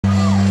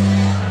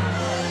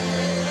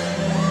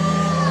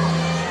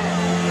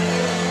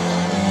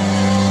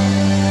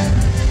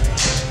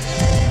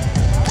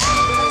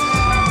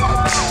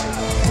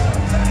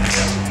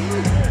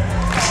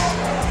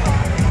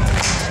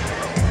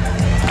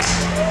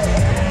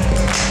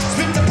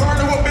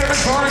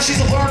she's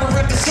a learner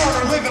and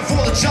discerner, living for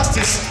the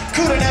justice,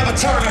 couldn't ever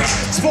turn her.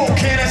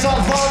 Spokane is our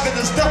love and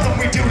there's nothing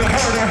we do to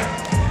hurt her.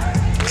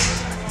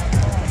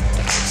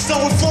 So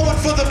we're flowing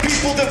for the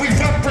people that we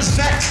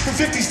represent. From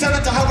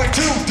 57 to Highway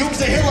 2,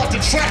 Doomsday Hill up to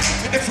Trent.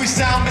 And if we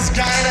sound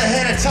misguided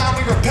ahead of time,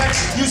 we repent.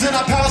 Using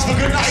our powers for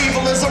good, not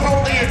evil is our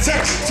only intent.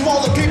 To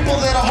all the people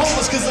that are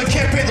homeless cause they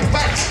can't pay the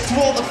rent.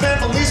 To all the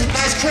families with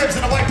nice cribs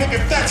and a white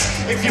picket fence.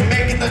 If you're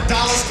making the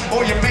dollars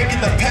or you're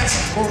making the pence,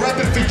 we're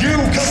repping for you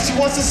cause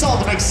to us it's all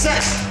to make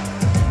sense.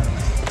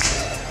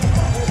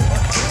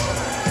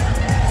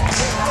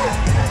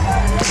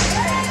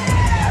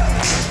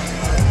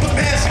 Put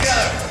your hands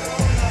together.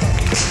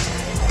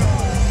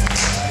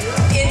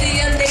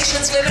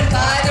 Living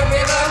by the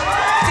river,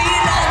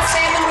 feeding on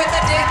salmon with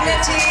a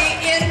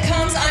dignity. In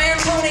comes Iron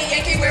Pony,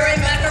 Yankee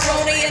wearing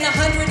macaroni. In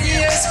 100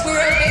 years,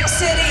 we're a big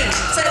city.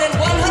 Said in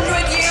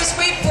 100 years,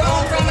 we've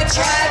grown from a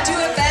tribe to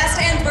a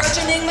vast and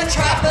burgeoning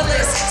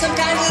metropolis.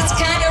 Sometimes it's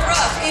kind of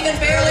rough, even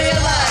barely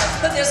alive,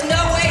 but there's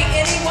no way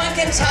anyone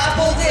can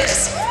topple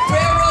this.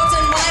 Railroads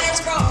and miners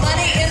brought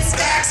money in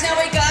stacks.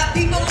 Now we got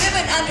people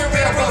living under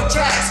railroad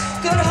tracks.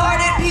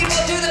 Good-hearted people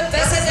do the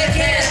best that they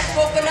can.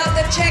 Open up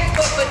the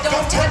checkbook, but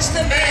don't touch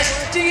the man.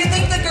 Do you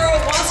think the girl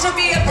wants to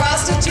be a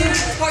prostitute?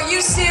 Are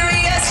you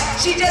serious?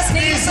 She just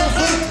needs a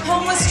loot.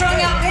 Homeless,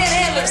 strung-out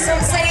panhandlers,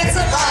 some say it's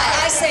a lie.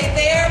 I say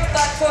there,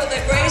 but for the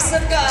grace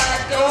of God,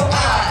 go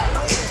I.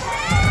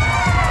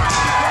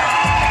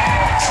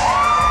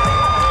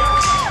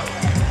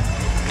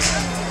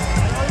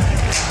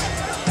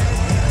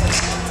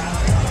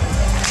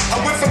 I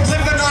went from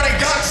living on a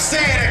yacht to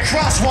staying at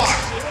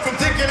Crosswalk. From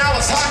thinking I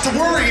was hot to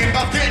worrying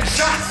about getting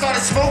shot.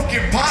 Started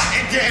smoking pot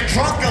and getting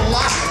drunk a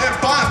lot. And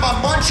buying my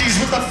munchies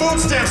with the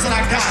food stamps that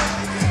I got.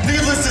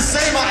 Needless to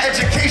say, my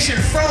education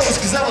froze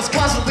cause I was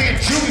constantly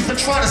in juvie for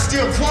trying to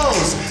steal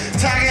clothes.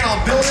 Tagging on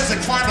buildings and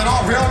climbing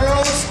on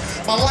railroads.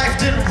 My life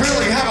didn't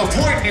really have a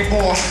point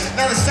anymore.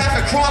 Now the staff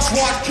at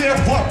Crosswalk cared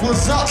what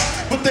was up,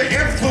 but their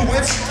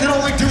influence could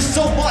only do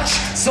so much.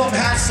 Some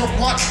had some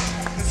luck,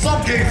 and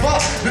some gave up.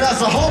 But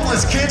as a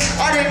homeless kid,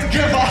 I didn't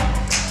give up.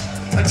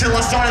 Until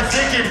I started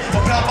thinking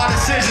about my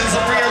decisions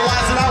and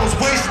realized that I was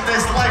wasting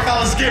this life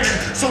I was given.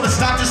 So to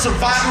stop just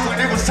surviving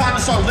when it was time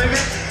to start living,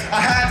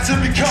 I had to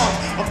become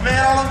a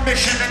man on a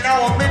mission. And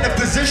now I'm in a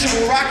position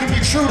where I can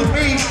be true to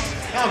me.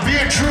 Now I'm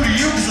being true to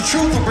you because the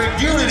truth will bring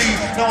unity.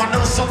 Now I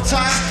know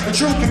sometimes the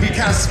truth can be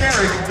kind of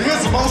scary, but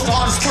here's the most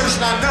honest person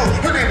I know.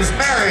 Her name is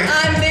Mary.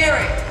 I'm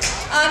Mary.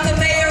 I'm the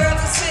mayor of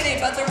the city,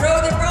 but the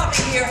road that brought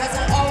me here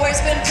hasn't always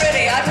been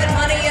pretty. I've had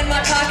money in my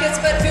pockets,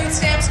 but food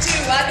stamps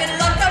too. I've been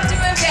locked up to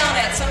and down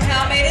at,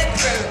 somehow made it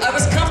through. I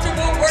was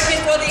comfortable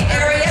working for the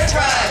area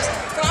tribes.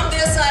 From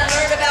this I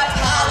learned about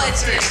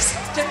politics.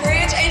 To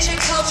bridge ancient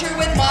culture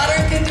with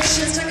modern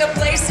conditions took a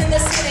place in the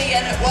city,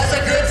 and it was a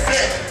good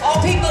fit.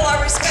 All people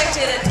are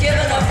respected and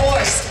given a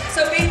voice.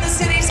 So being the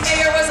city's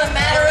mayor was a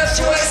matter of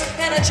choice,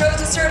 and I chose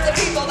to serve the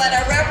people that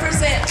I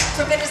represent.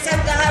 From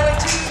 57 to Highway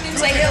 2,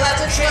 Doomsday Hill out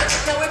to Trent.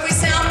 Now if we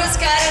sound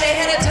misguided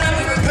ahead of time,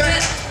 we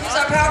repent. Use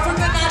our power for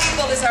good, not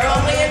evil is our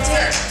only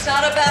intent. It's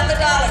not about the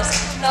dollars,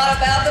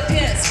 not about the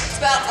pence. It's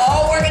about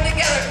all working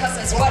together because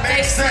it's what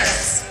makes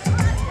sense.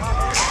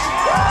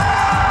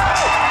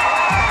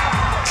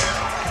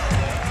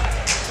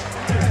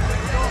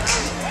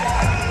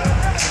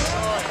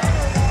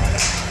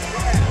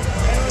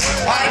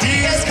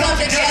 Ideas come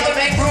together,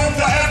 make room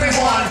for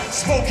everyone.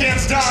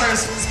 Spokane's daughters,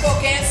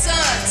 Spokane's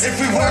sons. If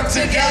we work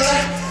together,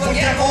 we'll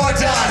get more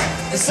done.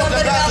 There's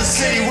something about the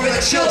city, we're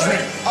the children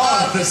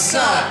of the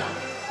sun.